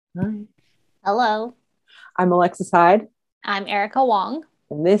Hi. Hello, I'm Alexis Hyde, I'm Erica Wong.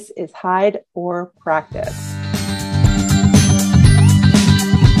 and this is Hide or Practice.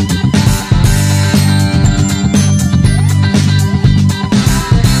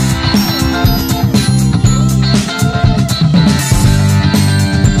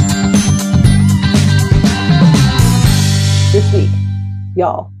 This week,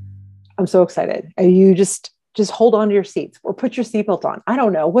 y'all, I'm so excited. You just hold on to your seats or put your seatbelt on. I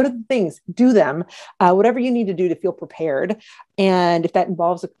don't know. What are the things? Do them. Whatever you need to do to feel prepared. And if that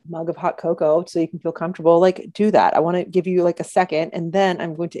involves a mug of hot cocoa so you can feel comfortable, like do that. I want to give you like a second. And then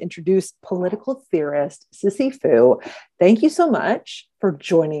I'm going to introduce political theorist Sissy Fu. Thank you so much for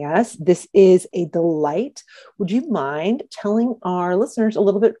joining us. This is a delight. Would you mind telling our listeners a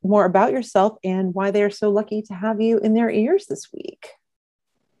little bit more about yourself and why they are so lucky to have you in their ears this week?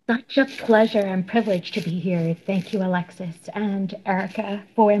 Such a pleasure and privilege to be here. Thank you, Alexis and Erica,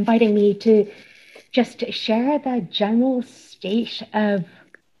 for inviting me to just share the general state of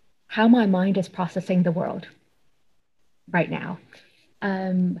how my mind is processing the world right now.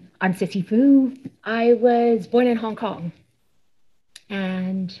 I'm Sissy Fu. I was born in Hong Kong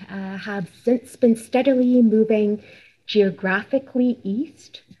and have since been steadily moving geographically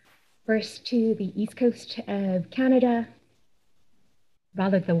east, first to the east coast of Canada,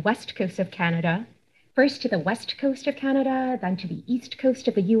 rather the west coast of Canada, first to the west coast of Canada, then to the east coast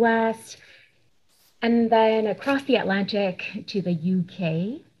of the US, and then across the Atlantic to the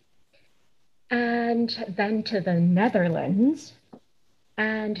UK, and then to the Netherlands.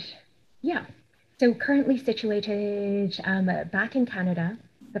 And yeah, so currently situated back in Canada,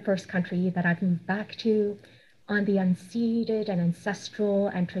 the first country that I've moved back to on the unceded and ancestral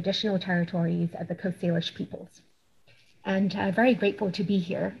and traditional territories of the Coast Salish peoples. And very grateful to be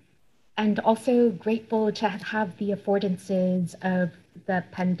here and also grateful to have the affordances of the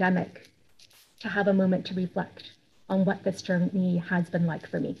pandemic to have a moment to reflect on what this journey has been like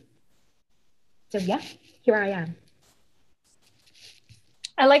for me. So yeah, here I am.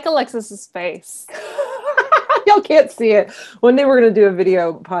 I like Alexis's face. Y'all can't see it. One day we're gonna do a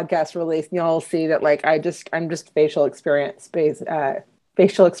video podcast release, and y'all will see that like I'm just facial expressions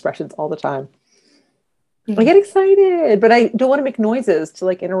all the time. I get excited, but I don't want to make noises to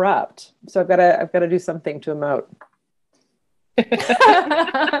like interrupt. So I've gotta do something to emote.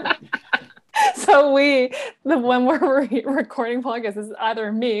 So when we're recording podcasts, it's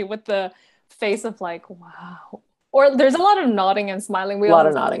either me with the face of like, wow, or there's a lot of nodding and smiling. We A lot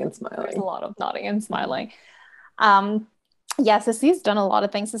of always nodding and there's a smiling. lot of nodding and smiling. Um, yeah, Sissy's done a lot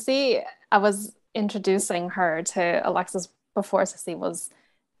of things. Sissy, I was introducing her to Alexis before Sissy was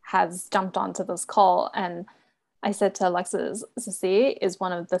has jumped onto this call, and I said to Alexis, Sissy is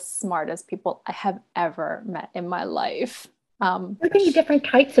one of the smartest people I have ever met in my life. There are many different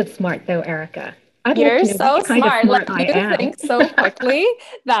types of smart, though, Erica. I'd like You're to know so which kind of smart. Like smart I you am. think so quickly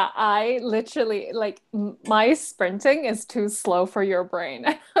that I literally like my sprinting is too slow for your brain.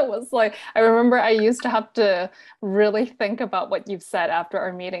 I was like, I remember I used to have to really think about what you've said after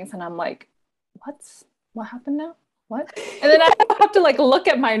our meetings, and I'm like, what happened now? What? And then I have to like look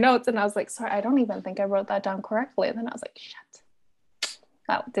at my notes, and I was like, sorry, I don't even think I wrote that down correctly. And then I was like, shit,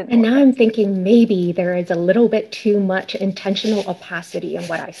 that didn't And work now out. I'm thinking maybe there is a little bit too much intentional opacity in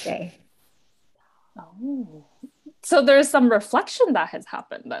what I say. Oh. So there's some reflection that has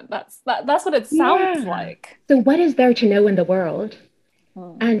happened then. That's what it sounds Yeah. like. So, what is there to know in the world?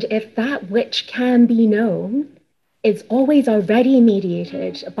 Hmm. And if that which can be known is always already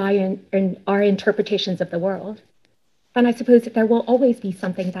mediated by our interpretations of the world, then I suppose that there will always be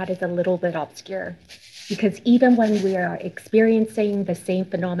something that is a little bit obscure. Because even when we are experiencing the same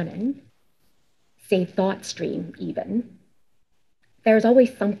phenomenon, say thought stream, even, there's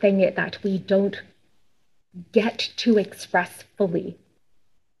always something that we don't get to express fully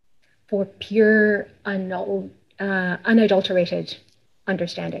for pure, unadulterated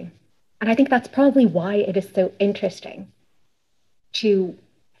understanding. And I think that's probably why it is so interesting to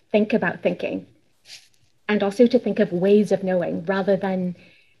think about thinking and also to think of ways of knowing rather than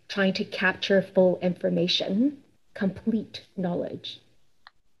trying to capture full information, complete knowledge.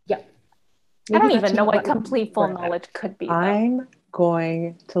 Yeah, I maybe don't that's even know not what what complete full we're about. knowledge could be, though. I'm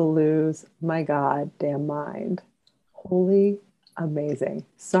going to lose my goddamn mind. Holy amazing.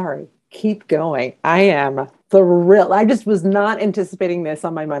 Sorry. Keep going. I am thrilled. I just was not anticipating this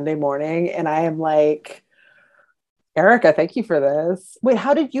on my Monday morning. And I am like, Erica, thank you for this. Wait,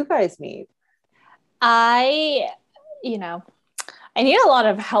 how did you guys meet? I, you know, I need a lot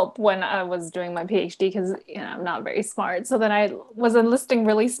of help when I was doing my PhD because I'm not very smart. So then I was enlisting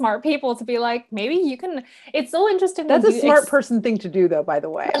really smart people to be like, maybe you can. It's so interesting. That's a smart person thing to do, though. By the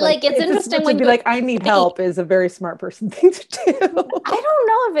way, like it's interesting to be like, I need help is a very smart person thing to do. I don't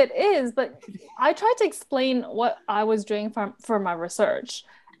know if it is, but I tried to explain what I was doing for my research,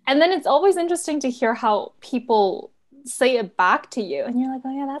 and then it's always interesting to hear how people say it back to you and you're like,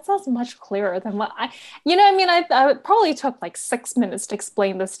 oh yeah, that sounds much clearer than what I probably took like 6 minutes to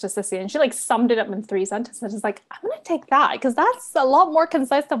explain this to Sissy, and she like summed it up in 3 sentences. It's like, I'm gonna take that because that's a lot more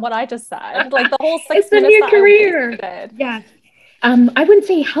concise than what I just said. Like the whole 6 it's minutes a new career. Yeah. I wouldn't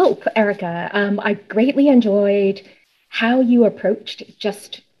say help, Erica. I greatly enjoyed how you approached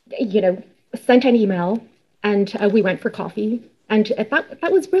just, sent an email and we went for coffee, and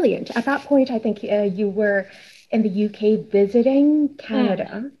that was brilliant. At that point, I think you were in the UK visiting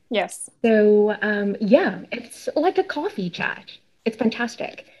Canada. Yes. So it's like a coffee chat. It's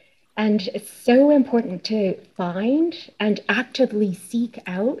fantastic. And it's so important to find and actively seek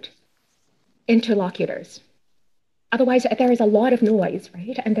out interlocutors. Otherwise, there is a lot of noise,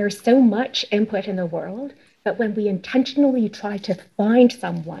 right? And there's so much input in the world that when we intentionally try to find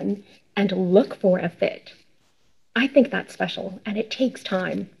someone and look for a fit, I think that's special, and it takes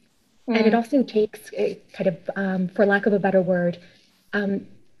time. And it also takes kind of, for lack of a better word,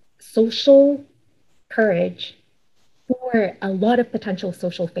 social courage for a lot of potential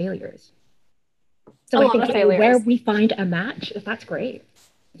social failures. So I think where we find a match, that's great.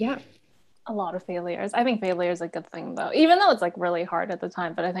 Yeah. A lot of failures. I think failure is a good thing, though, even though it's like really hard at the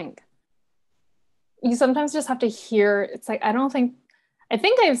time. But I think you sometimes just have to hear. It's like, I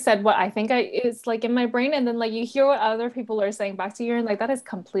think I've said what I think it's like in my brain, and then like you hear what other people are saying back to you, and like that is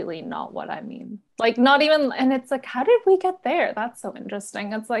completely not what I mean. Like not even, and it's like, how did we get there? That's so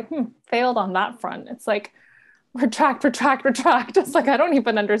interesting. It's like, failed on that front. It's like retract. It's like I don't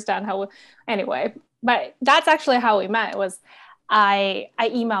even understand how. Anyway, but that's actually how we met. It was I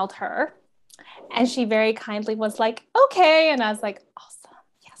emailed her, and she very kindly was like, okay, and I was like, awesome,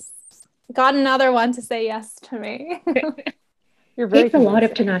 yes, got another one to say yes to me. It takes a lot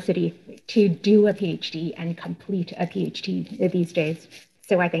of tenacity to do a PhD and complete a PhD these days.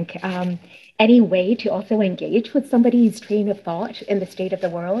 So I think any way to also engage with somebody's train of thought in the state of the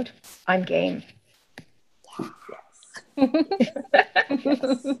world, I'm game.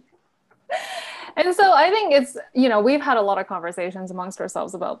 Yes. And so I think it's, we've had a lot of conversations amongst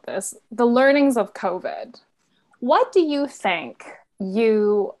ourselves about this, the learnings of COVID. What do you think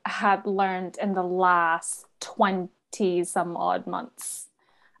you have learned in the last 20 some odd months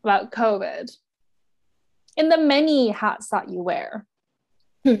about COVID in the many hats that you wear?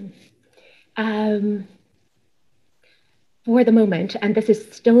 For the moment, and this is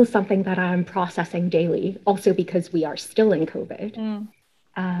still something that I'm processing daily, also because we are still in COVID,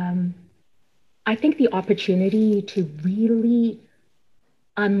 I think the opportunity to really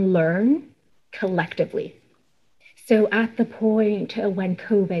unlearn collectively. So at the point when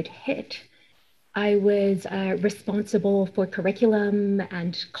COVID hit, I was responsible for curriculum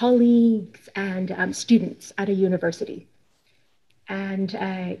and colleagues and students at a university. And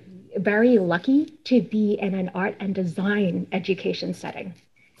very lucky to be in an art and design education setting.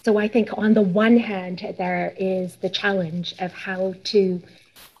 So I think on the one hand, there is the challenge of how to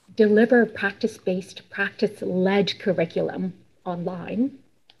deliver practice-based, practice-led curriculum online.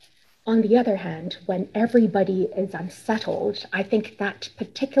 On the other hand, when everybody is unsettled, I think that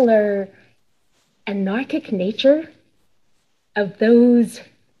particular anarchic nature of those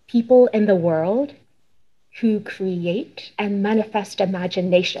people in the world who create and manifest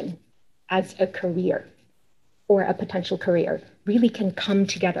imagination as a career or a potential career really can come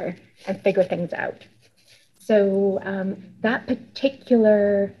together and figure things out. So that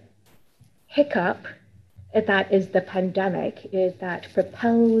particular hiccup that is the pandemic is that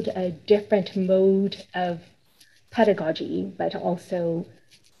propelled a different mode of pedagogy, but also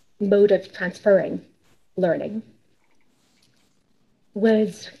mode of transferring learning,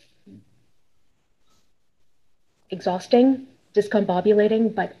 was exhausting,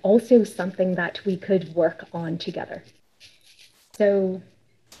 discombobulating, but also something that we could work on together. So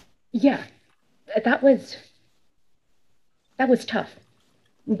yeah, that was tough,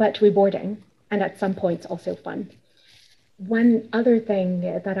 but rewarding, and at some points also fun. One other thing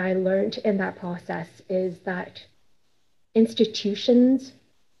that I learned in that process is that institutions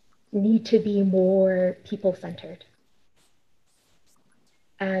need to be more people-centered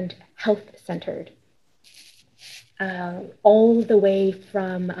and health-centered. All the way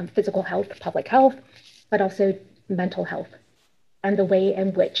from physical health, public health, but also mental health, and the way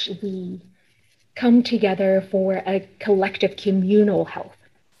in which we come together for a collective communal health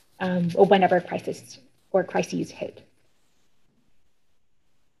or whenever crises hit.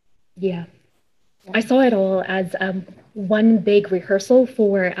 Yeah. I saw it all as one big rehearsal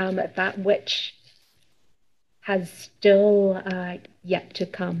for that which has still yet to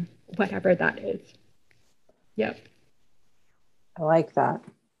come, whatever that is. Yep. I like that.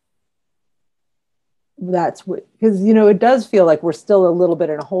 That's what, because, it does feel like we're still a little bit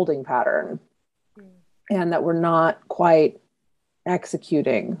in a holding pattern and that we're not quite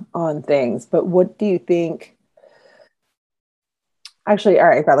executing on things. But what do you think? Actually, all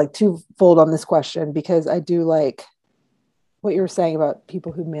right, I've got like twofold on this question because I do like what you were saying about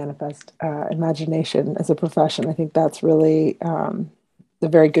people who manifest imagination as a profession. I think that's really a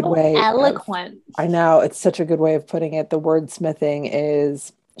very good way. Eloquent. I know, it's such a good way of putting it. The wordsmithing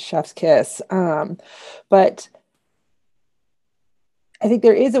is chef's kiss. But I think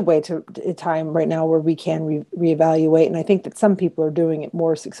there is a time right now where we can reevaluate. And I think that some people are doing it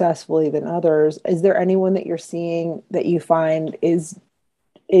more successfully than others. Is there anyone that you're seeing that you find is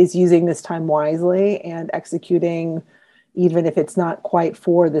using this time wisely and executing, even if it's not quite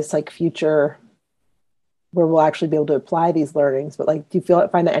for this like future where we'll actually be able to apply these learnings? But like, do you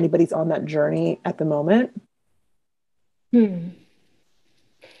find that anybody's on that journey at the moment?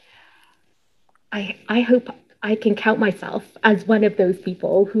 I hope I can count myself as one of those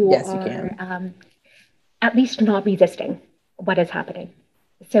people who Yes, you are can. at least not resisting what is happening.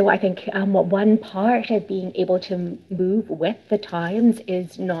 So I think one part of being able to move with the times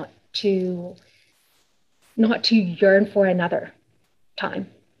is not to yearn for another time.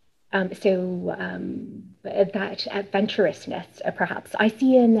 That adventurousness, perhaps I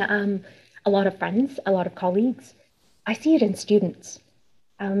see in a lot of friends, a lot of colleagues. I see it in students,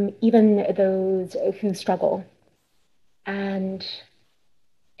 even those who struggle. And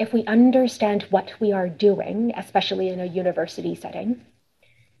if we understand what we are doing, especially in a university setting,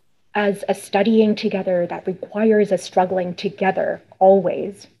 as a studying together that requires a struggling together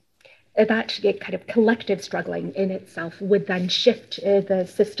always, that kind of collective struggling in itself would then shift the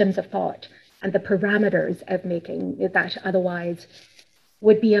systems of thought and the parameters of making that otherwise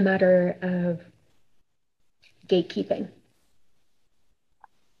would be a matter of gatekeeping.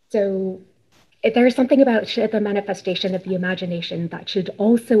 So there's something about the manifestation of the imagination that should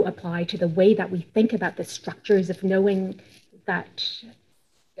also apply to the way that we think about the structures of knowing that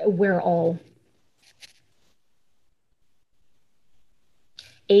we're all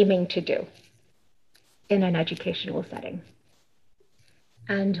aiming to do in an educational setting.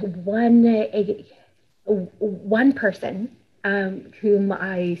 And one person whom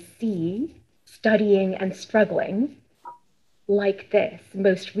I see studying and struggling like this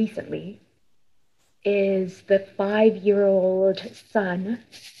most recently is the 5-year-old son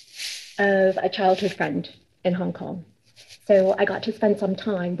of a childhood friend in Hong Kong. So I got to spend some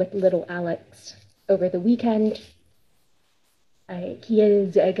time with little Alex over the weekend. He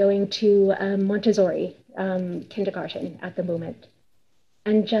is going to Montessori kindergarten at the moment.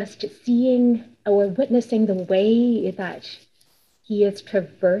 And just seeing or witnessing the way that he is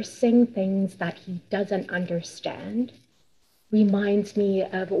traversing things that he doesn't understand reminds me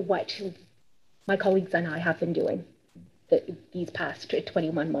of what my colleagues and I have been doing these past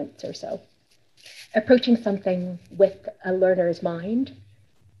 21 months or so. Approaching something with a learner's mind,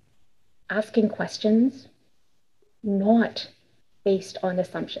 asking questions, not based on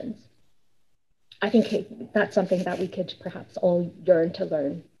assumptions. I think that's something that we could perhaps all yearn to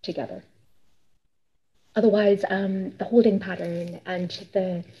learn together. Otherwise, the holding pattern and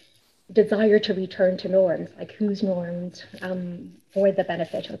the desire to return to norms, like whose norms, for the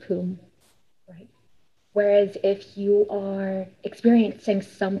benefit of whom, right? Whereas if you are experiencing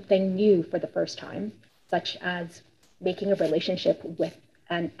something new for the first time, such as making a relationship with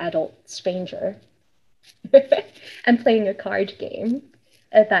an adult stranger and playing a card game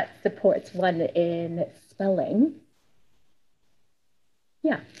that supports one in spelling,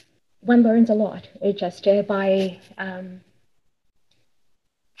 yeah, one learns a lot just by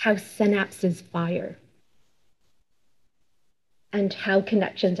how synapses fire and how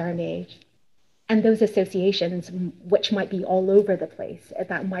connections are made. And those associations, which might be all over the place,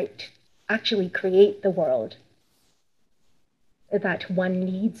 that might actually create the world that one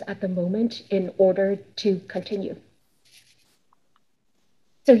needs at the moment in order to continue.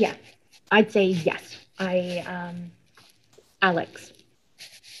 So yeah, I'd say yes. Alex.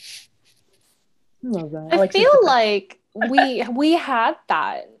 Love that. I feel like we had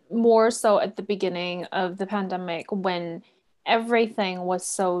that more so at the beginning of the pandemic when everything was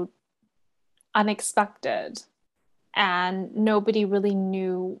so unexpected. and nobody really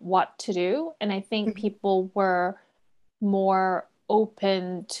knew what to do. And I think people were more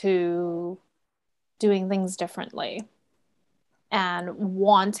open to doing things differently and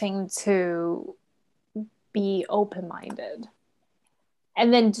wanting to be open-minded.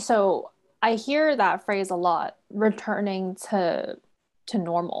 And then so I hear that phrase a lot, returning to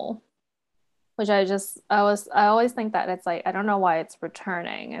normal, which I always think that it's like, I don't know why it's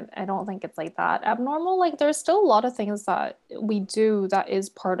returning. And I don't think it's like that abnormal. Like there's still a lot of things that we do that is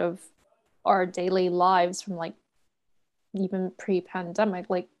part of our daily lives from like even pre-pandemic.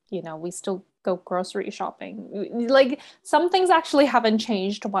 Like, you know, we still go grocery shopping. Like some things actually haven't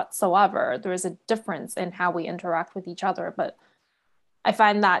changed whatsoever. There is a difference in how we interact with each other, but I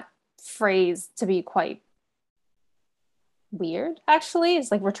find that phrase to be quite weird, actually.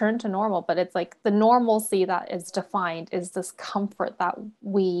 It's like return to normal, but it's like the normalcy that is defined is this comfort that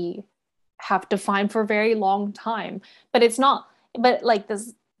we have defined for a very long time. But it's not, but like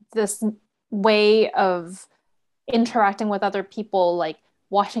this way of interacting with other people, like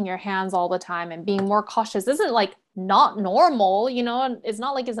washing your hands all the time and being more cautious isn't like not normal, you know? It's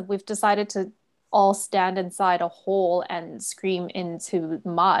not like as if we've decided to all stand inside a hole and scream into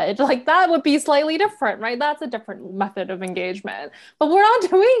mud. Like that would be slightly different, right? That's a different method of engagement. But we're not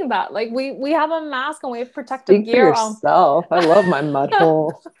doing that. Like we have a mask and we have protective Speak gear for yourself. I love my mud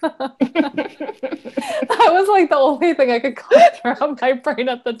hole. That was like the only thing I could conjure out my brain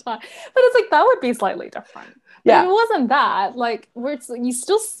at the time. But it's like that would be slightly different. But if it wasn't that, like you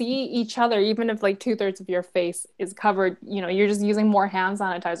still see each other, even if like 2/3 of your face is covered, you know, you're just using more hand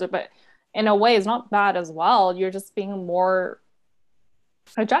sanitizer, but in a way it's not bad as well. You're just being more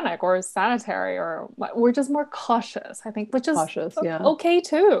hygienic or sanitary, or we're just more cautious, I think, which is okay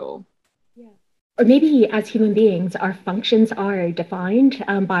too. Yeah. Or maybe as human beings, our functions are defined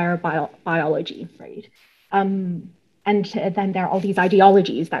by our biology, right? And then there are all these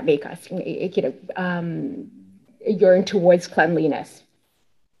ideologies that make us, you know, yearn towards cleanliness,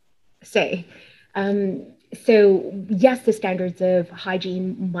 say. So yes, the standards of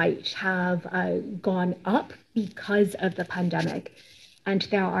hygiene might have gone up because of the pandemic. And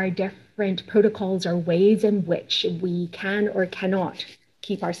there are different protocols or ways in which we can or cannot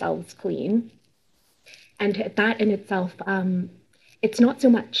keep ourselves clean. And that in itself, it's not so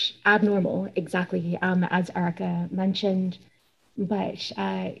much abnormal, exactly as Erica mentioned, but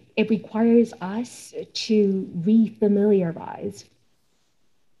it requires us to refamiliarize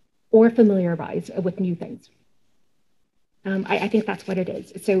or familiarize with new things. I think that's what it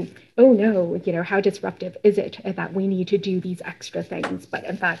is. So, oh no, you know, how disruptive is it that we need to do these extra things? But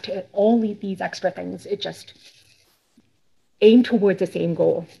in fact, all these extra things, it just aim towards the same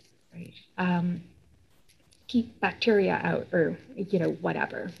goal, right? Keep bacteria out, or, you know,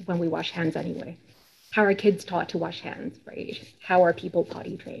 whatever, when we wash hands anyway. How are kids taught to wash hands, right? How are people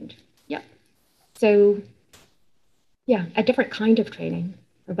potty trained? Yep. So, yeah, a different kind of training,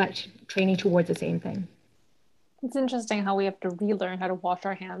 but training towards the same thing. It's interesting how we have to relearn how to wash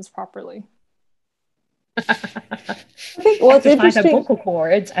our hands properly. I think, well, it's interesting. The vocal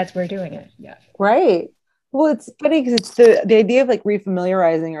cords as we're doing it. Yeah. Right. Well, it's funny because it's the idea of like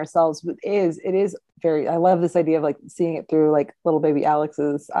refamiliarizing ourselves with it is very, I love this idea of like seeing it through like little baby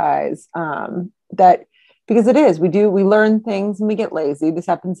Alex's eyes. That because it is, we learn things and we get lazy. This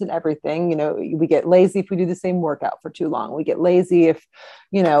happens in everything. You know, we get lazy if we do the same workout for too long. We get lazy if,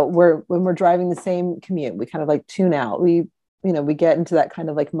 you know, when we're driving the same commute, we kind of like tune out. We get into that kind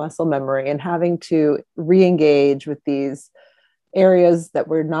of like muscle memory, and having to re-engage with these areas that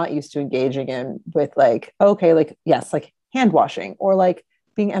we're not used to engaging in with, like, okay, like, yes, like hand washing, or like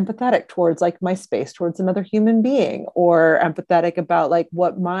being empathetic towards like my space towards another human being, or empathetic about like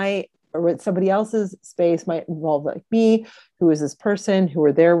what somebody else's space might involve, like me, who is this person, who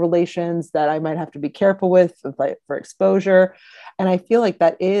are their relations that I might have to be careful with like, for exposure. And I feel like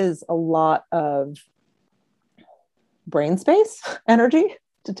that is a lot of brain space energy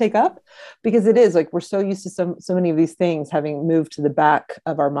to take up, because it is like we're so used to so many of these things having moved to the back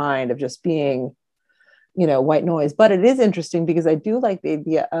of our mind of just being, you know, white noise. But it is interesting because I do like the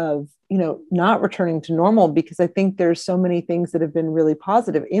idea of, you know, not returning to normal, because I think there's so many things that have been really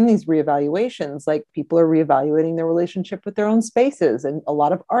positive in these reevaluations. Like people are reevaluating their relationship with their own spaces, and a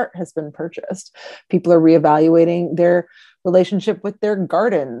lot of art has been purchased. People are reevaluating their relationship with their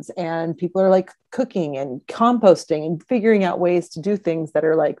gardens, and people are like cooking and composting and figuring out ways to do things that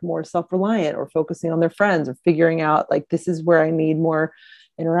are like more self-reliant, or focusing on their friends, or figuring out like, this is where I need more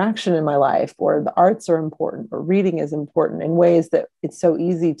interaction in my life, or the arts are important, or reading is important, in ways that it's so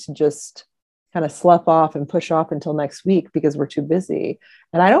easy to just kind of slough off and push off until next week because we're too busy.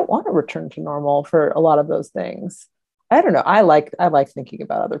 And I don't want to return to normal for a lot of those things. I don't know. I like thinking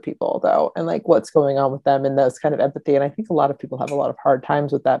about other people though, and like what's going on with them and those kind of empathy. And I think a lot of people have a lot of hard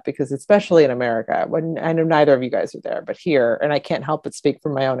times with that because especially in America, when I know neither of you guys are there, but here, and I can't help but speak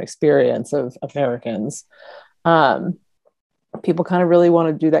from my own experience of Americans, um, people kind of really want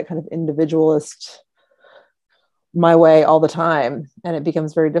to do that kind of individualist my way all the time. And it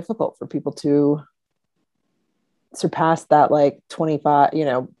becomes very difficult for people to surpass that like 25,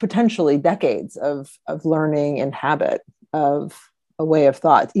 potentially decades of learning and habit of a way of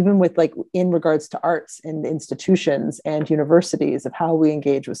thought, even with like in regards to arts and institutions and universities, of how we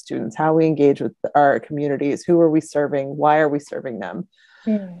engage with students, how we engage with our communities, who are we serving, why are we serving them,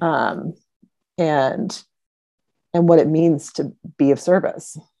 and what it means to be of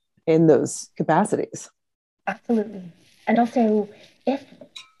service in those capacities. Absolutely. And also, if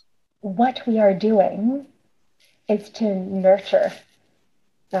what we are doing is to nurture,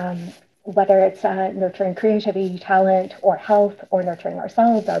 whether it's nurturing creativity, talent, or health, or nurturing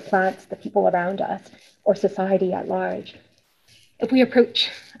ourselves, our plants, the people around us, or society at large. If we approach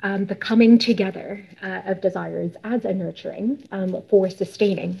the coming together of desires as a nurturing for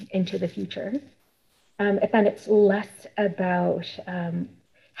sustaining into the future, then it's less about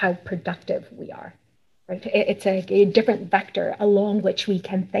how productive we are, right? It's a different vector along which we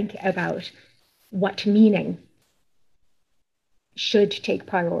can think about what meaning should take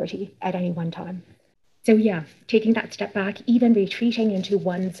priority at any one time. So yeah, taking that step back, even retreating into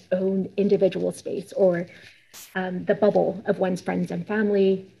one's own individual space or the bubble of one's friends and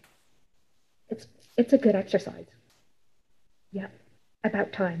family, it's a good exercise. Yeah,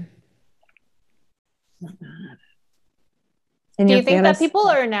 about time. Do you think that people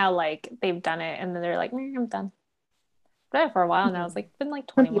are now like they've done it and then they're like, I'm done? I've done it for a while now. It's like been like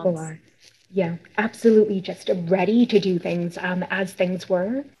 20 people months. Are. Yeah, absolutely, just ready to do things as things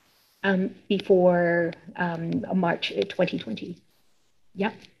were before March 2020.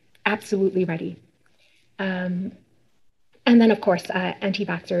 Yep, absolutely ready. And then, of course,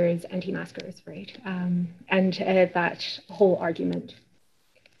 anti-vaxxers, anti-maskers, right? And that whole argument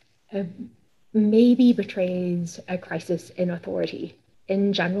maybe betrays a crisis in authority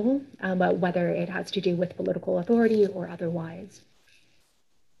in general, whether it has to do with political authority or otherwise.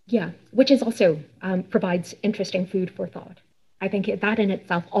 Yeah, which is also provides interesting food for thought. I think that in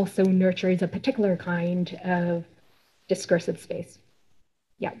itself also nurtures a particular kind of discursive space.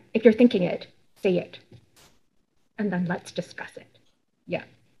 Yeah, if you're thinking it, say it, and then let's discuss it. Yeah.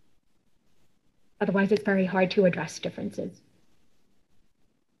 Otherwise, it's very hard to address differences.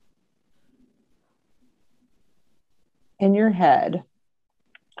 In your head,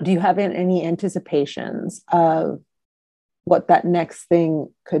 do you have any anticipations of what that next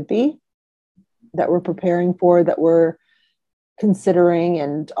thing could be that we're preparing for, that we're considering,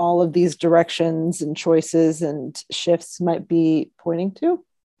 and all of these directions and choices and shifts might be pointing to?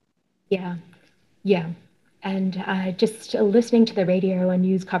 Yeah. And just listening to the radio and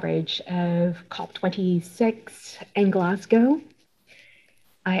news coverage of COP26 in Glasgow,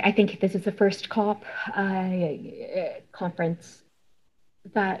 I think this is the first COP conference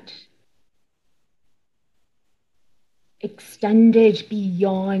that extended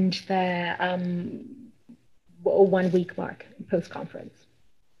beyond the 1 week mark post-conference.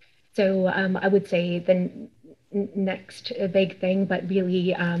 So I would say the next big thing, but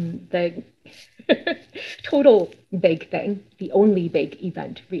really the total big thing, the only big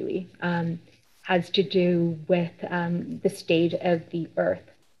event really, has to do with the state of the earth.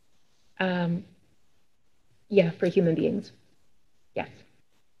 For human beings. Yes.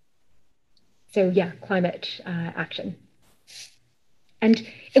 So yeah, climate action. And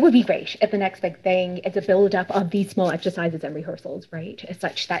it would be great if the next big thing is a buildup of these small exercises and rehearsals, right?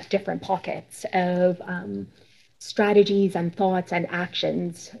 Such that different pockets of strategies and thoughts and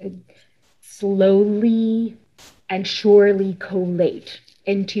actions slowly and surely collate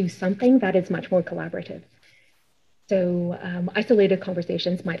into something that is much more collaborative. So isolated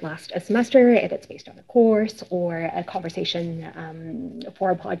conversations might last a semester if it's based on a course, or a conversation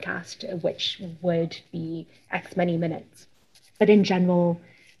for a podcast, which would be X many minutes. But in general,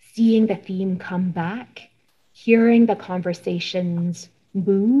 seeing the theme come back, hearing the conversations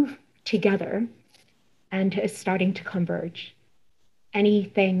move together and starting to converge.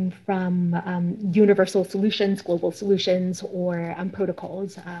 Anything from universal solutions, global solutions, or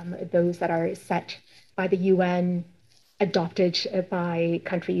protocols, those that are set by the UN, adopted by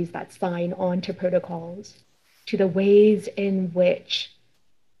countries that sign on to protocols, to the ways in which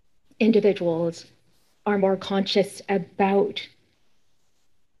individuals are more conscious about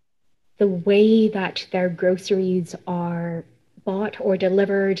the way that their groceries are bought or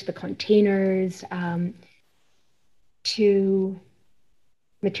delivered, the containers, to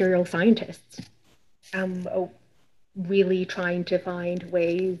material scientists, really trying to find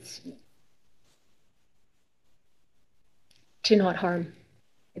ways to not harm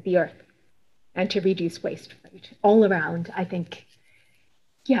the earth and to reduce waste, right? All around, I think,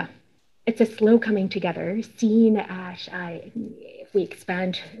 yeah, it's a slow coming together, seen as, if we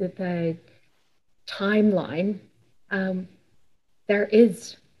expand the timeline, there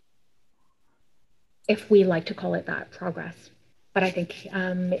is, if we like to call it that, progress. But I think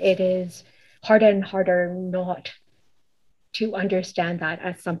it is harder and harder not to understand that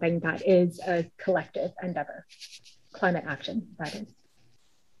as something that is a collective endeavor. Climate action, that is.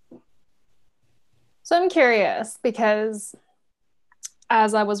 So I'm curious because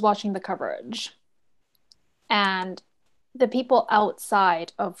as I was watching the coverage and the people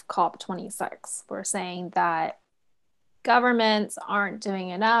outside of COP26 were saying that governments aren't doing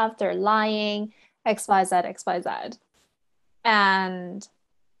enough, they're lying, XYZ, XYZ. And,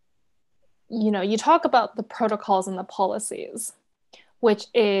 you talk about the protocols and the policies, which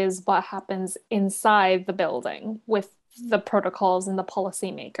is what happens inside the building with the protocols and the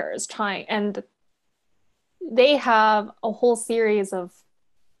policymakers and they have a whole series of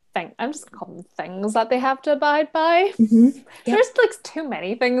things. I'm just calling them things that they have to abide by. Mm-hmm. Yep. There's like too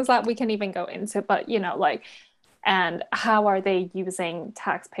many things that we can even go into, but and how are they using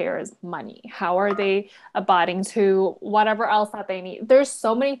taxpayers' money? How are they abiding to whatever else that they need? There's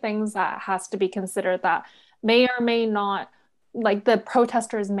so many things that has to be considered that may or may not, like the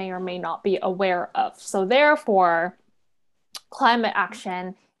protesters may or may not be aware of. So therefore, climate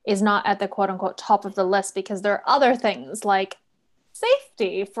action is not at the quote unquote top of the list because there are other things like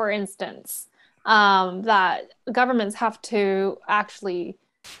safety, for instance, that governments have to actually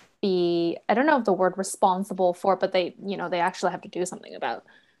be, I don't know if the word responsible for, but they actually have to do something about.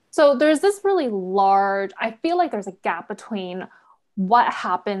 So there's this really large, I feel like there's a gap between what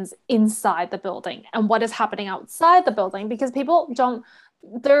happens inside the building and what is happening outside the building because people don't,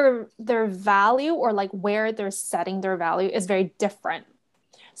 their value or like where they're setting their value is very different.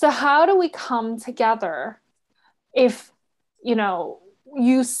 So how do we come together if,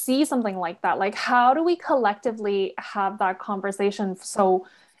 you see something like that? Like, how do we collectively have that conversation so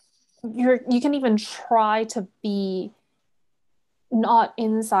you can even try to be not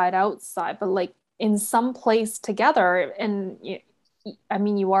inside outside but like in some place together? And I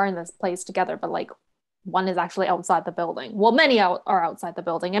mean you are in this place together, but like one is actually outside the building. Well, many are outside the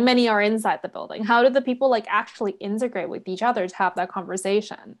building and many are inside the building. How do the people like actually integrate with each other to have that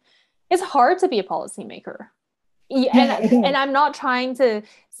conversation? It's hard to be a policymaker. And I'm not trying to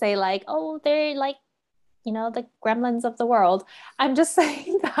say like, oh, they're like, the gremlins of the world. I'm just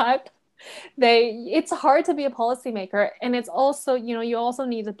saying that it's hard to be a policymaker. And it's also, you also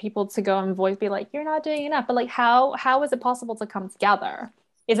need the people to go and voice, be like, you're not doing enough. But like, how is it possible to come together?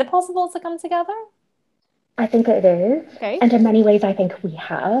 Is it possible to come together? I think it is. Okay. And in many ways, I think we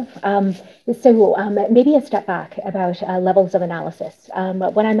have. Maybe a step back about levels of analysis.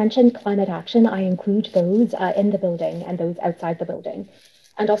 When I mentioned climate action, I include those in the building and those outside the building,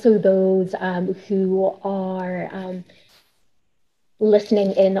 and also those who are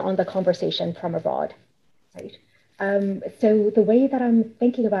listening in on the conversation from abroad, right? So the way that I'm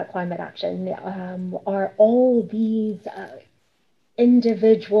thinking about climate action are all these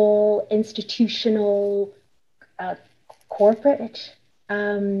individual, institutional, corporate,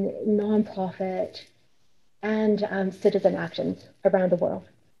 nonprofit, and citizen actions around the world.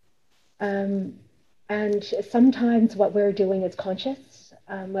 And sometimes what we're doing is conscious.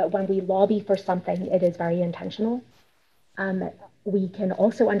 When we lobby for something, it is very intentional. We can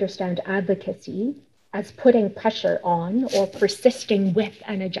also understand advocacy as putting pressure on or persisting with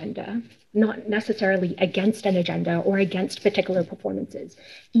an agenda, not necessarily against an agenda or against particular performances,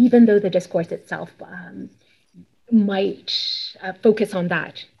 even though the discourse itself might focus on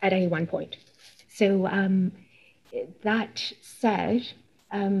that at any one point. So that said,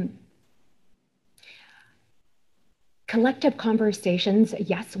 collective conversations,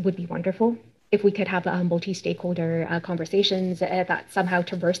 yes, would be wonderful if we could have multi-stakeholder conversations that somehow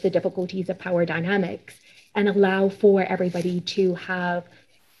traverse the difficulties of power dynamics and allow for everybody to have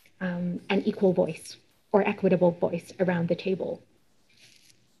an equal voice or equitable voice around the table.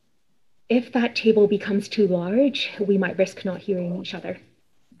 If that table becomes too large, we might risk not hearing each other.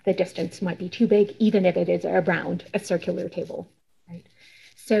 The distance might be too big, even if it is around a circular table. Right?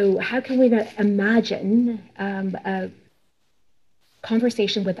 So how can we imagine a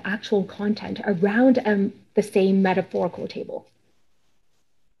conversation with actual content around the same metaphorical table?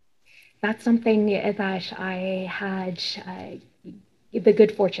 That's something that I had the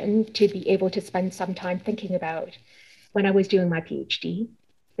good fortune to be able to spend some time thinking about when I was doing my PhD.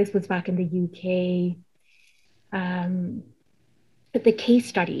 This was back in the UK. But the case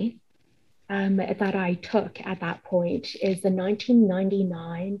study that I took at that point is the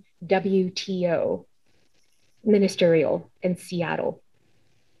 1999 WTO ministerial in Seattle.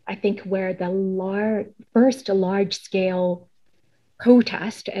 I think where the first large-scale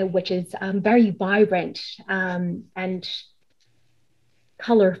protest, which is very vibrant and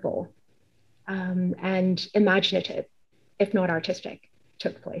colorful and imaginative, if not artistic,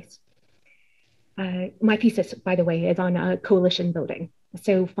 took place. My thesis, by the way, is on coalition building.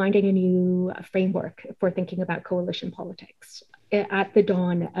 So finding a new framework for thinking about coalition politics at the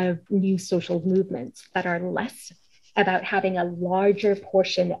dawn of new social movements that are less about having a larger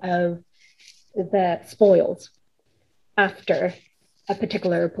portion of the spoils after a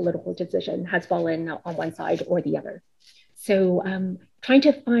particular political decision has fallen on one side or the other. So trying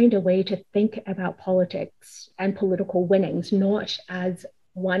to find a way to think about politics and political winnings, not as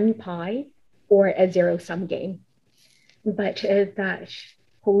one pie or a zero-sum game, but that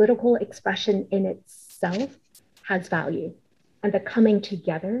political expression in itself has value. And the coming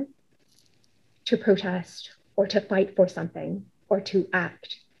together to protest or to fight for something or to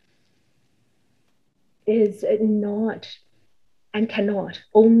act is not and cannot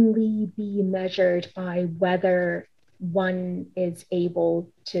only be measured by whether one is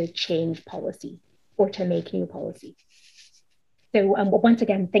able to change policy or to make new policy. So once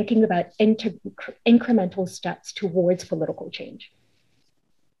again, thinking about incremental steps towards political change.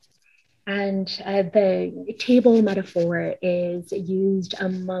 And the table metaphor is used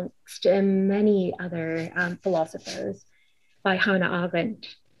amongst many other philosophers by Hannah Arendt,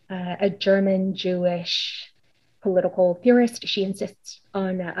 a German Jewish political theorist. She insists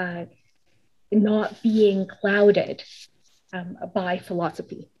on not being clouded by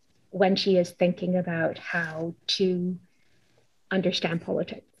philosophy when she is thinking about how to understand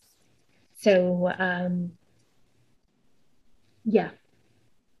politics. So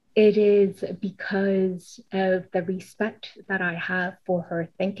it is because of the respect that I have for her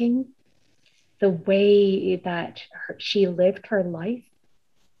thinking, the way that she lived her life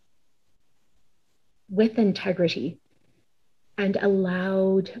with integrity and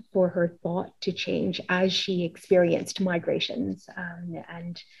allowed for her thought to change as she experienced migrations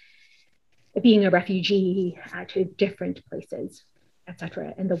and being a refugee to different places,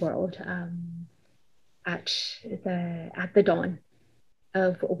 etc., in the world at the dawn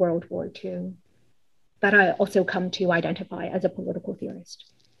of World War II, that I also come to identify as a political theorist.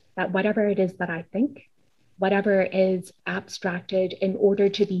 That whatever it is that I think, whatever is abstracted in order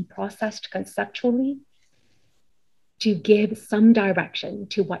to be processed conceptually, to give some direction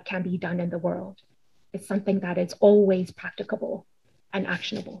to what can be done in the world, is something that is always practicable and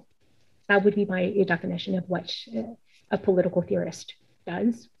actionable. That would be my definition of what a political theorist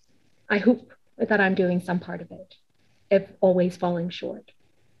does. I hope that I'm doing some part of it, if always falling short.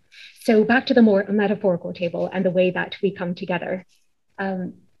 So back to the more metaphorical table and the way that we come together.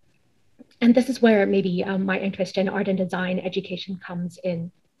 And this is where maybe my interest in art and design education comes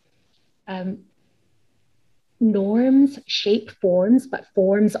in. Norms shape forms, but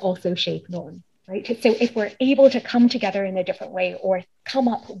forms also shape norms, right? So if we're able to come together in a different way or come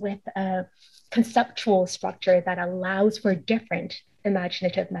up with a conceptual structure that allows for different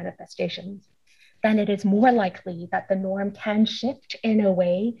imaginative manifestations, then it is more likely that the norm can shift in a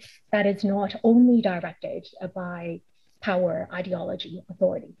way that is not only directed by power, ideology,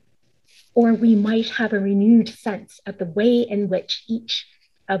 authority. Or we might have a renewed sense of the way in which each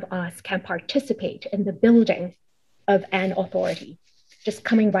of us can participate in the building of an authority. Just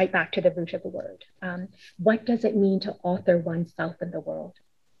coming right back to the root of the word. What does it mean to author oneself in the world?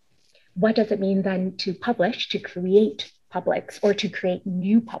 What does it mean then to publish, to create publics, or to create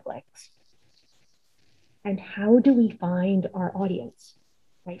new publics? And how do we find our audience,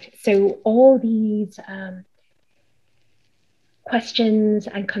 right? So all these questions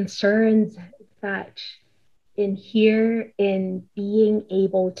and concerns that inhere in being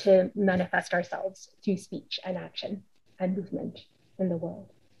able to manifest ourselves through speech and action and movement in the world.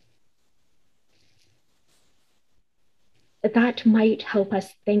 That might help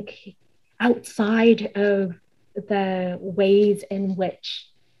us think outside of the ways in which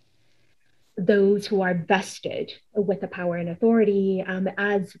those who are vested with the power and authority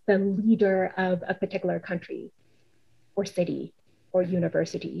as the leader of a particular country or city or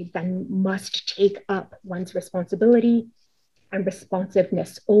university then must take up one's responsibility and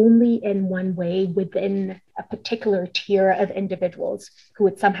responsiveness only in one way within a particular tier of individuals who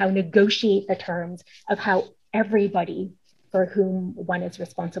would somehow negotiate the terms of how everybody for whom one is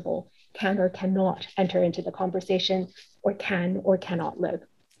responsible can or cannot enter into the conversation, or can or cannot live.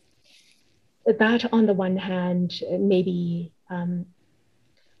 That, on the one hand, maybe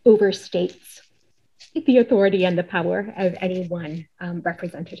overstates the authority and the power of any one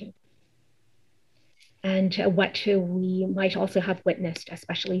representative. And what we might also have witnessed,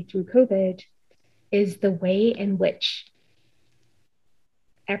 especially through COVID, is the way in which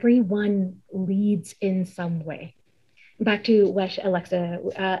everyone leads in some way. Back to what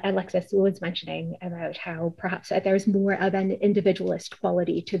Alexis was mentioning about how perhaps there's more of an individualist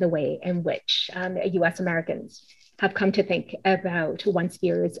quality to the way in which US Americans have come to think about one's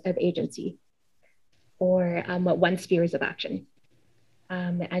spheres of agency or one's spheres of action.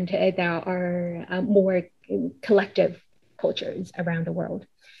 And there are more collective cultures around the world.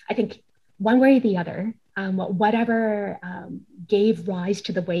 I think one way or the other, whatever gave rise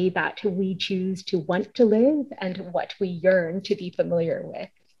to the way that we choose to want to live and what we yearn to be familiar with,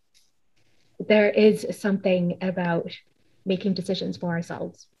 there is something about making decisions for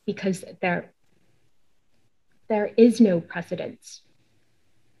ourselves, because there is no precedence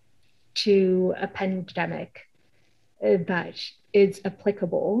to a pandemic that is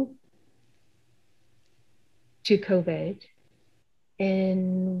applicable to COVID.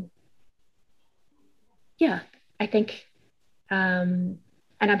 I think, and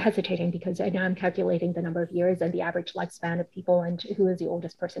I'm hesitating because now I'm calculating the number of years and the average lifespan of people and who is the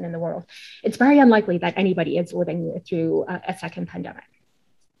oldest person in the world. It's very unlikely that anybody is living through a second pandemic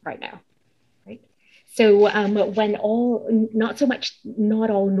right now, right? So when not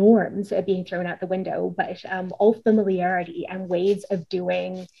all norms are being thrown out the window, but all familiarity and ways of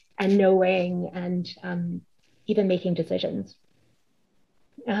doing and knowing and even making decisions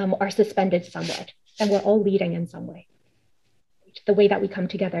are suspended somewhat, and we're all leading in some way. The way that we come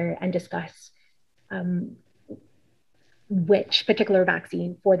together and discuss which particular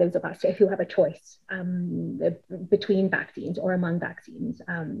vaccine for those of us who have a choice between vaccines or among vaccines,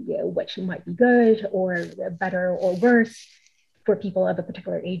 which might be good or better or worse for people of a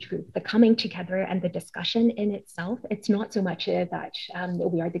particular age group. The coming together and the discussion in itself, it's not so much that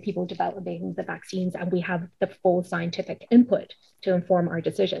we are the people developing the vaccines and we have the full scientific input to inform our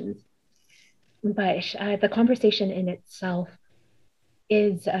decisions, but the conversation in itself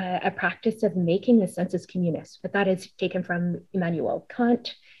is a practice of making a sensus communis, but that is taken from Immanuel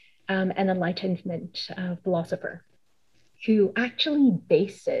Kant, an Enlightenment philosopher, who actually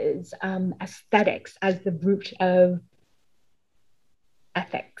bases aesthetics as the root of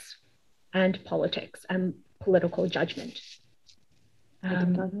ethics and politics and political judgment.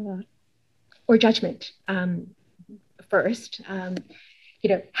 Or judgment first.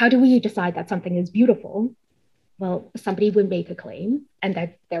 How do we decide that something is beautiful? Well, somebody would make a claim and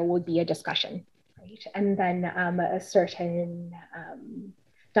that there would be a discussion, right? And then a certain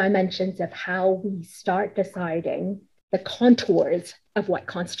dimensions of how we start deciding the contours of what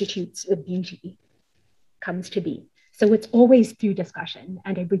constitutes a beauty comes to be. So it's always through discussion,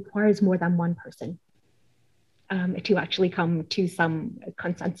 and it requires more than one person to actually come to some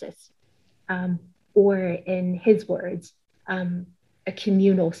consensus, or in his words, a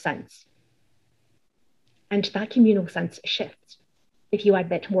communal sense. And that communal sense shifts if you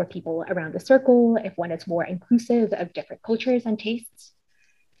admit more people around the circle, if one is more inclusive of different cultures and tastes,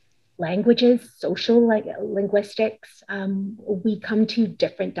 languages, social linguistics, we come to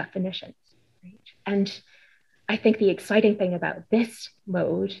different definitions, right? And I think the exciting thing about this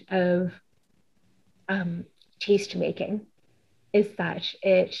mode of taste making is that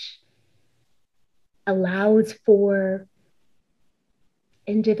it allows for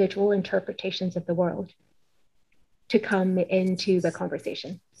individual interpretations of the world to come into the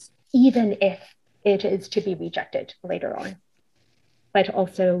conversation, even if it is to be rejected later on. But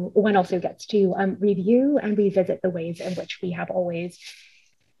also, one also gets to review and revisit the ways in which we have always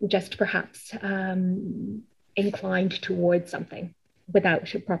just perhaps inclined towards something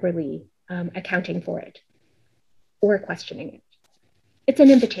without properly accounting for it or questioning it. It's an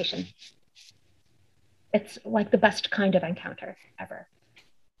invitation. It's like the best kind of encounter ever.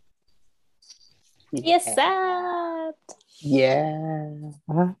 Yes, that. Yeah.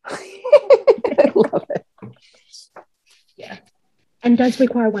 I love it. Yeah. And does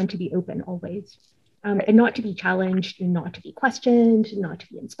require one to be open always. And not to be challenged, not to be questioned, not to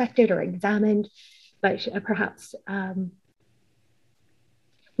be inspected or examined, but perhaps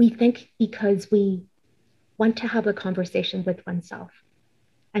we think because we want to have a conversation with oneself,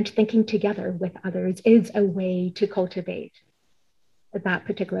 and thinking together with others is a way to cultivate that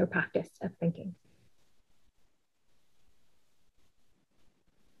particular practice of thinking.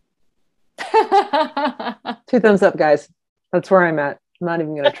 2 thumbs up, guys. That's where I'm at. I'm not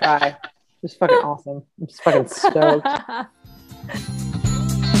even going to try. Just fucking awesome. I'm just fucking stoked.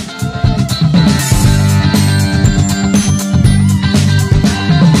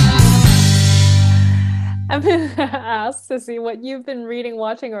 I'm going to ask Sissy what you've been reading,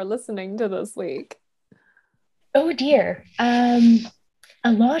 watching, or listening to this week. Oh dear. A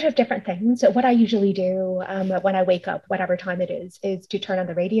lot of different things. What I usually do when I wake up, whatever time it is to turn on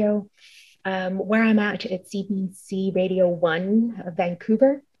the radio. Where I'm at, it's CBC Radio 1 of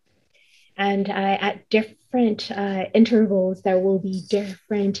Vancouver. And at different intervals, there will be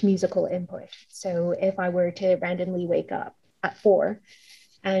different musical input. So if I were to randomly wake up at 4,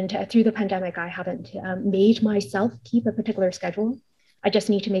 and through the pandemic, I haven't made myself keep a particular schedule. I just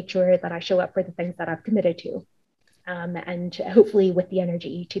need to make sure that I show up for the things that I've committed to, and hopefully with the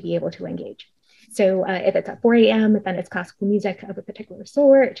energy to be able to engage. So if it's at 4 a.m., then it's classical music of a particular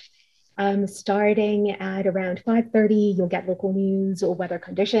sort. Starting at around 5:30, you'll get local news or weather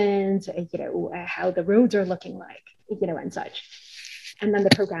conditions, how the roads are looking like, and such. And then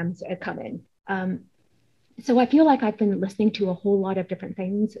the programs come in. So I feel like I've been listening to a whole lot of different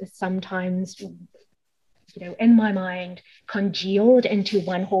things, sometimes, in my mind, congealed into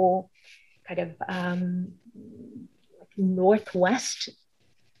one whole kind of Northwest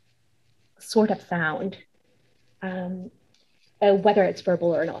sort of sound, whether it's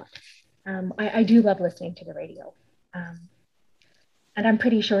verbal or not. I do love listening to the radio. And I'm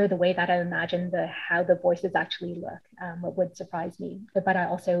pretty sure the way that I imagine how the voices actually look would surprise me. But I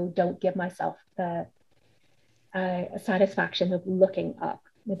also don't give myself the satisfaction of looking up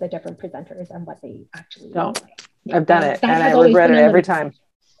with the different presenters and what they actually look like. I've done it, and I regret it every time.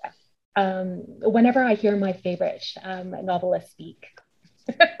 Whenever I hear my favorite novelist speak,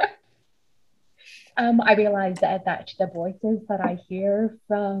 I realize that the voices that I hear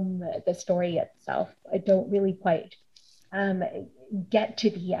from the story itself, I don't really quite get to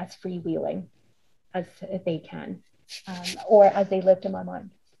be as freewheeling as they can, or as they lived in my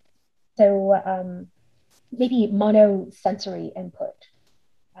mind. So maybe monosensory input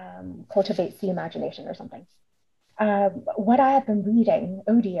cultivates the imagination or something. What I have been reading,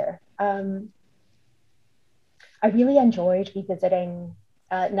 oh dear, I really enjoyed revisiting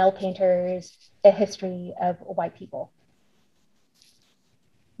Nell Painter's A History of White People.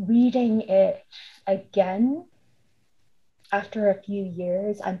 Reading it again after a few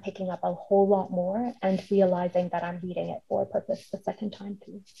years, I'm picking up a whole lot more and realizing that I'm reading it for a purpose the second time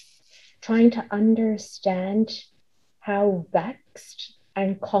through. Trying to understand how vexed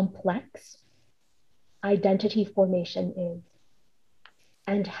and complex identity formation is,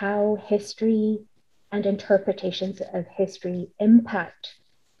 and how history and interpretations of history impact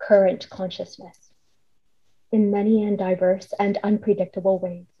current consciousness in many and diverse and unpredictable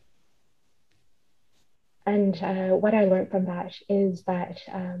ways. And what I learned from that is that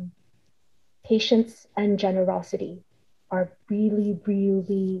patience and generosity are really,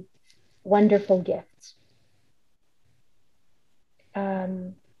 really wonderful gifts.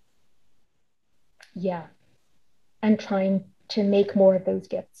 And trying to make more of those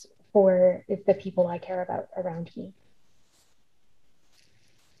gifts for the people I care about around me.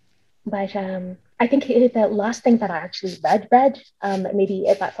 But I think the last thing that I actually read, maybe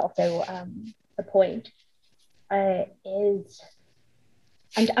that's also the point, is,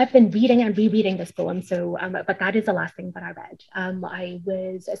 and I've been reading and rereading this poem, so but that is the last thing that I read. I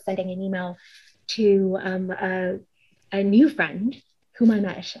was sending an email to a new friend whom I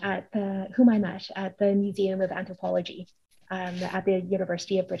met at the Museum of Anthropology at the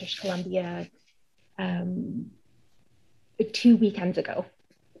University of British Columbia 2 weekends ago.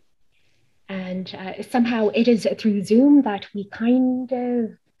 And somehow it is through Zoom that we kind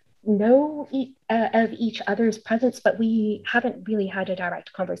of know of each other's presence, but we haven't really had a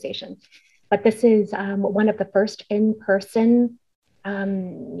direct conversation. But this is one of the first in-person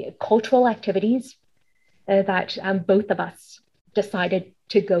cultural activities that both of us decided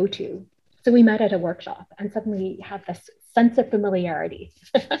to go to. So we met at a workshop and suddenly had this sense of familiarity.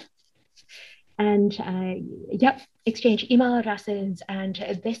 And exchange email addresses. And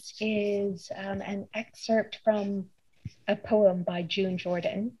this is an excerpt from a poem by June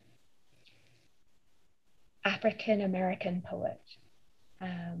Jordan, African-American poet,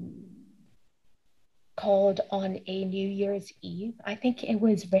 called On a New Year's Eve. I think it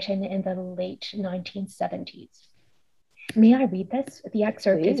was written in the late 1970s. May I read this? The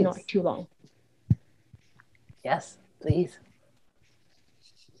excerpt is not too long. Yes, please.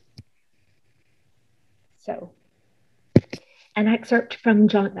 So, an excerpt from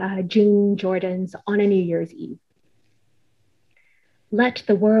June Jordan's On a New Year's Eve. Let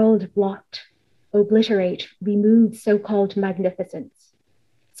the world blot, obliterate, remove so-called magnificence.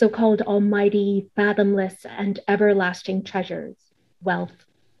 so-called almighty, fathomless, and everlasting treasures, wealth,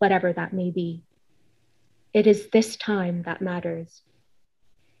 whatever that may be. It is this time that matters.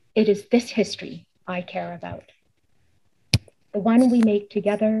 It is this history I care about. The one we make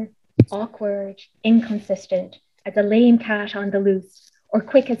together, awkward, inconsistent, as a lame cat on the loose, or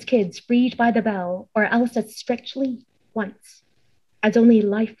quick as kids freed by the bell, or else as strictly once, as only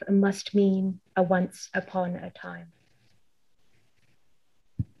life must mean a once upon a time.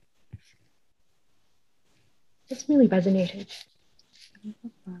 This really resonated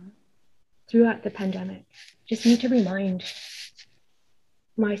throughout the pandemic. Just need to remind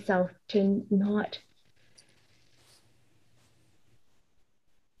myself to not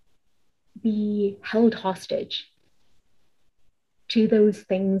be held hostage to those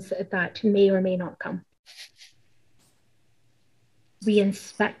things that may or may not come. We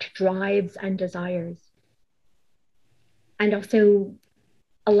inspect drives and desires, and also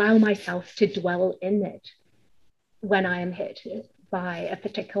allow myself to dwell in it when I am hit by a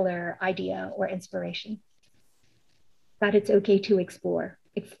particular idea or inspiration. That it's okay to explore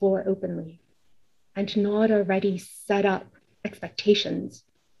openly, and not already set up expectations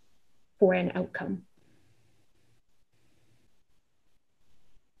for an outcome.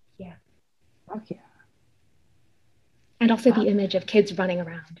 Yeah. Fuck yeah. And also the image of kids running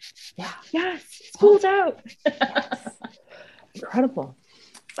around. Yeah. Yes, school's out. Yes. Incredible.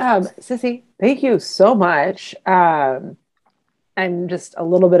 Sissy, thank you so much. I'm just a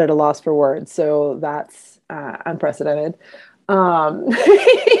little bit at a loss for words, so that's unprecedented.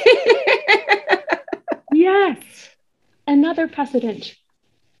 Yes, another precedent.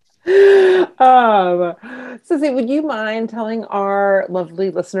 Sissy, would you mind telling our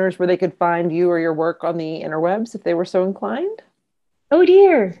lovely listeners where they could find you or your work on the interwebs if they were so inclined? Oh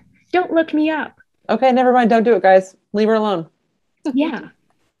dear, don't look me up. Okay, never mind. Don't do it, guys. Leave her alone. Yeah.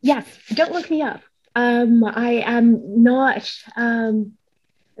 Yes, don't look me up. I am not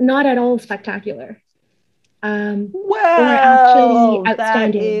at all spectacular. Well, or actually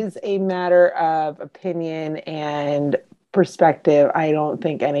outstanding. That is a matter of opinion and perspective. I don't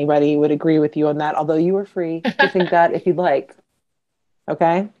think anybody would agree with you on that, although you are free to think that if you'd like.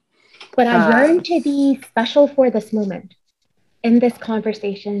 Okay? But I yearn to be special for this moment in this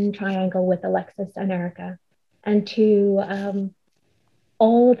conversation triangle with Alexis and Erica, and to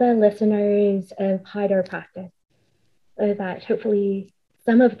all the listeners of Hider Practice, that hopefully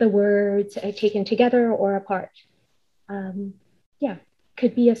some of the words taken together or apart,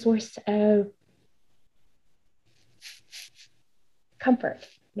 could be a source of comfort,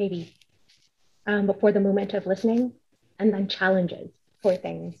 maybe, before the moment of listening, and then challenges for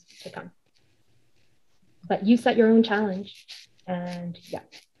things to come. But you set your own challenge, and yeah,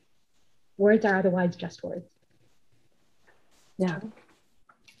 words are otherwise just words. Yeah.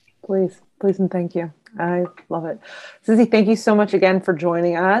 Please, and thank you. I love it. Sissy, thank you so much again for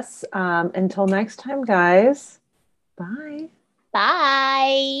joining us. Until next time, guys. Bye.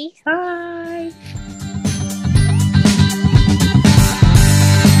 Bye. Bye.